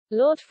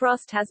Lord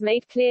Frost has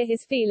made clear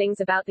his feelings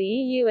about the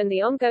EU and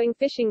the ongoing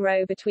fishing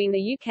row between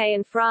the UK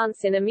and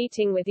France in a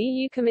meeting with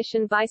EU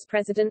Commission Vice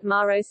President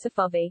Maros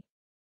Sefcovic.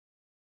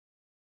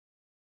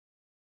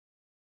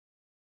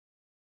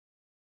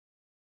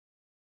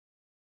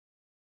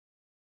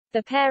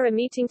 The pair are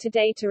meeting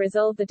today to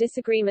resolve the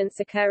disagreements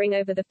occurring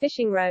over the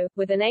fishing row,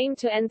 with an aim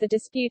to end the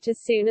dispute as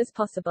soon as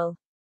possible.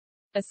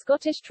 A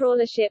Scottish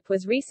trawler ship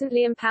was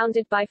recently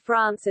impounded by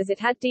France as it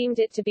had deemed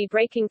it to be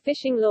breaking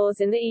fishing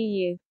laws in the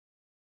EU.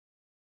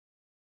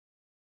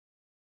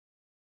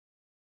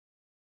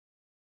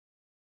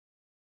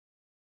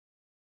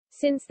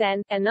 Since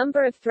then, a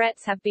number of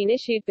threats have been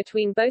issued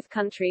between both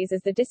countries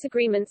as the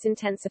disagreements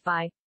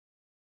intensify.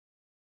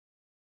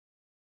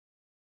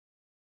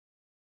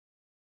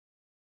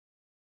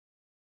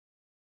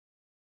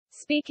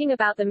 Speaking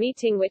about the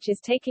meeting which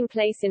is taking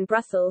place in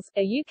Brussels,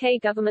 a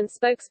UK government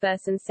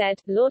spokesperson said,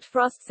 Lord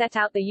Frost set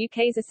out the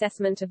UK's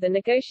assessment of the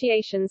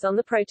negotiations on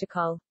the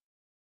protocol.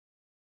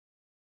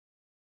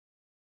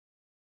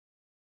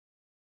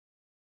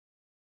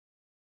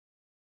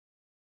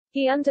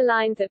 He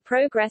underlined that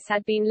progress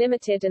had been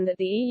limited and that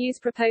the EU's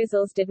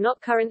proposals did not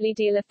currently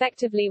deal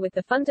effectively with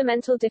the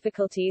fundamental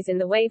difficulties in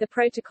the way the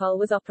protocol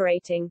was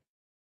operating.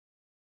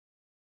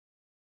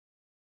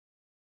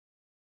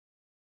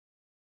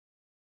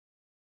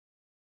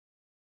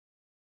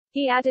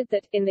 He added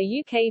that, in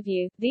the UK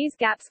view, these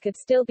gaps could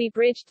still be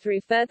bridged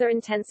through further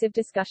intensive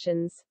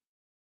discussions.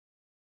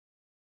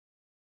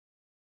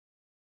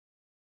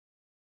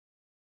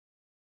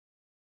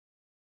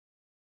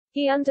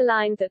 He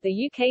underlined that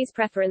the UK's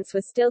preference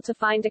was still to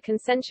find a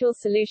consensual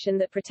solution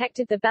that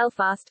protected the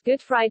Belfast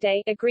Good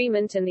Friday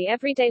Agreement and the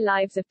everyday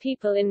lives of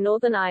people in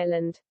Northern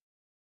Ireland.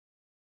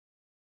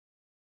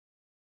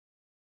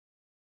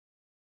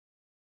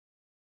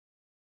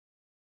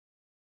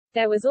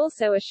 There was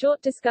also a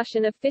short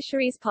discussion of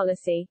fisheries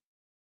policy.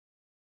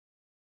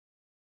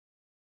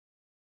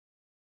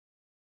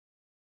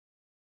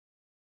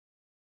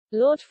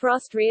 Lord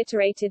Frost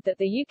reiterated that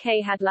the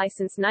UK had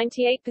licensed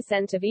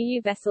 98% of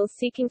EU vessels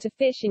seeking to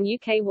fish in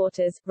UK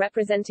waters,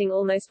 representing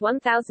almost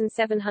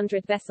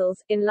 1,700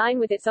 vessels, in line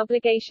with its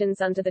obligations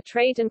under the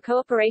Trade and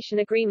Cooperation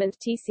Agreement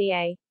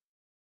 (TCA).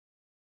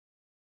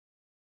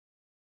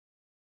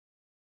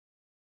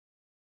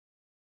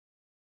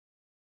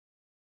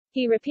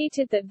 He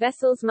repeated that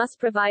vessels must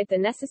provide the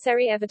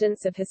necessary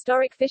evidence of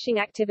historic fishing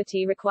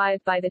activity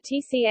required by the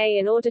TCA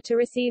in order to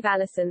receive a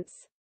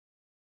license.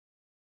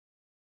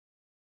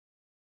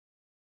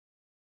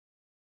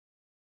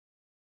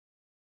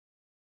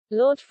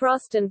 Lord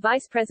Frost and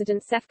Vice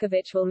President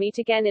Sefcovic will meet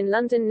again in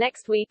London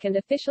next week and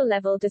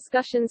official-level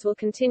discussions will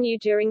continue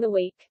during the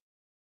week.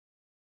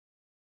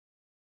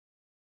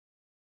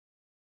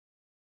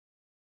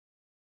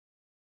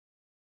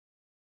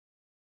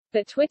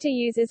 But Twitter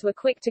users were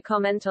quick to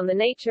comment on the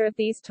nature of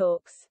these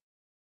talks.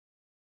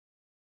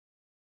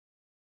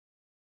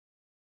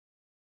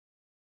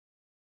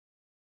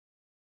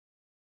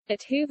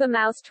 At Hoover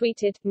Mouse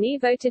tweeted, "Nee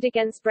voted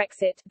against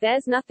Brexit,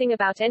 there's nothing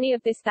about any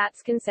of this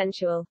that's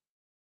consensual."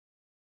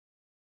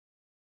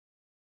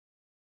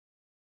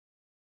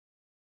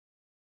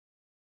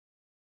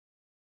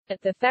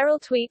 At the Feral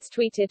Tweets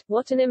tweeted,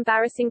 "What an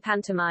embarrassing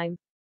pantomime."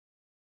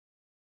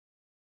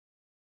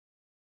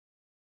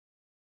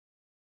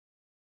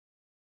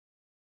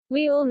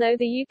 We all know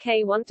the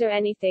UK won't do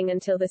anything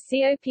until the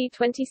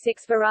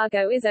COP26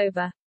 Virago is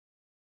over.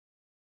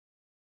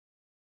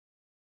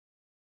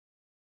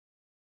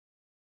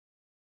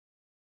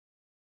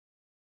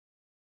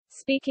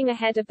 Speaking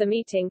ahead of the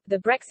meeting, the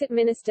Brexit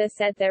minister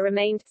said there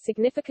remained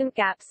significant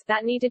gaps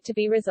that needed to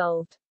be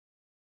resolved.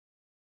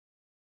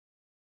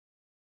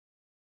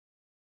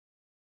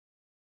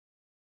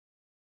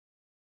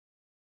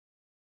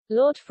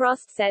 Lord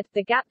Frost said,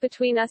 "The gap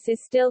between us is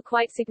still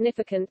quite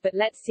significant, but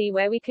let's see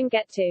where we can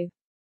get to."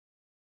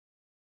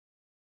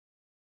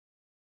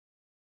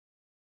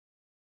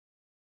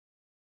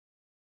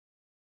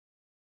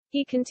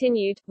 He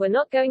continued, "We're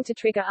not going to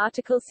trigger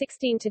Article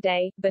 16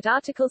 today, but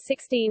Article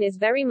 16 is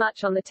very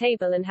much on the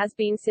table and has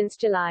been since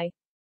July.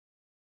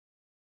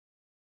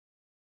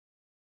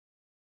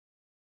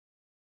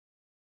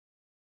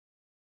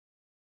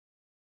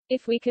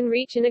 If we can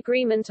reach an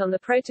agreement on the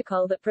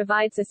protocol that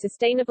provides a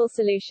sustainable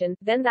solution,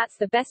 then that's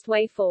the best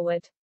way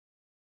forward."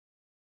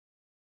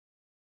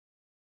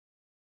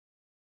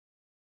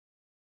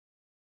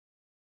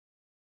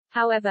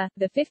 However,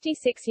 the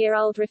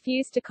 56-year-old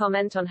refused to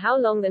comment on how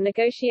long the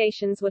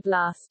negotiations would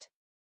last.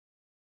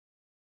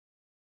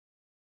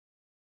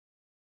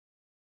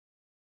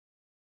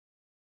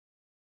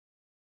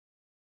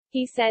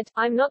 He said,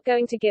 "I'm not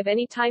going to give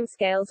any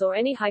timescales or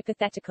any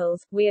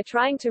hypotheticals. We are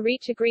trying to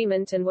reach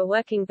agreement and we're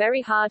working very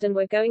hard and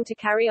we're going to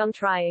carry on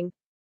trying."